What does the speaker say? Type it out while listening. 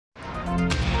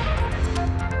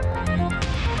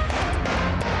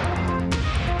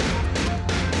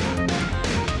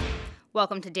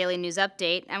Welcome to Daily News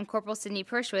Update. I'm Corporal Sydney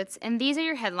Perschwitz, and these are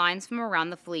your headlines from around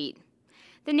the fleet.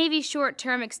 The Navy's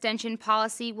short-term extension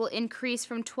policy will increase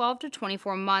from 12 to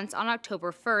 24 months on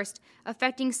October 1st,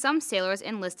 affecting some sailors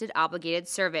enlisted obligated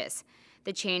service.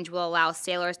 The change will allow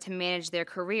sailors to manage their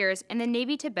careers and the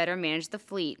Navy to better manage the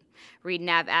fleet. Read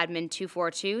NAV Admin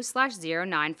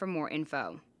 242/09 for more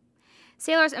info.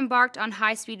 Sailors embarked on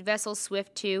high-speed vessel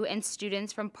Swift 2 and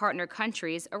students from partner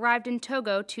countries arrived in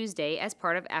Togo Tuesday as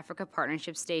part of Africa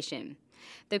Partnership Station.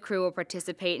 The crew will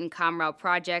participate in COMRAL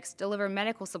projects, deliver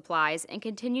medical supplies, and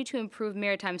continue to improve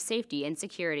maritime safety and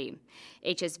security.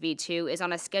 HSV 2 is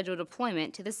on a scheduled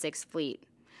deployment to the 6th Fleet.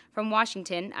 From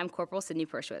Washington, I'm Corporal Sydney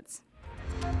Perschwitz.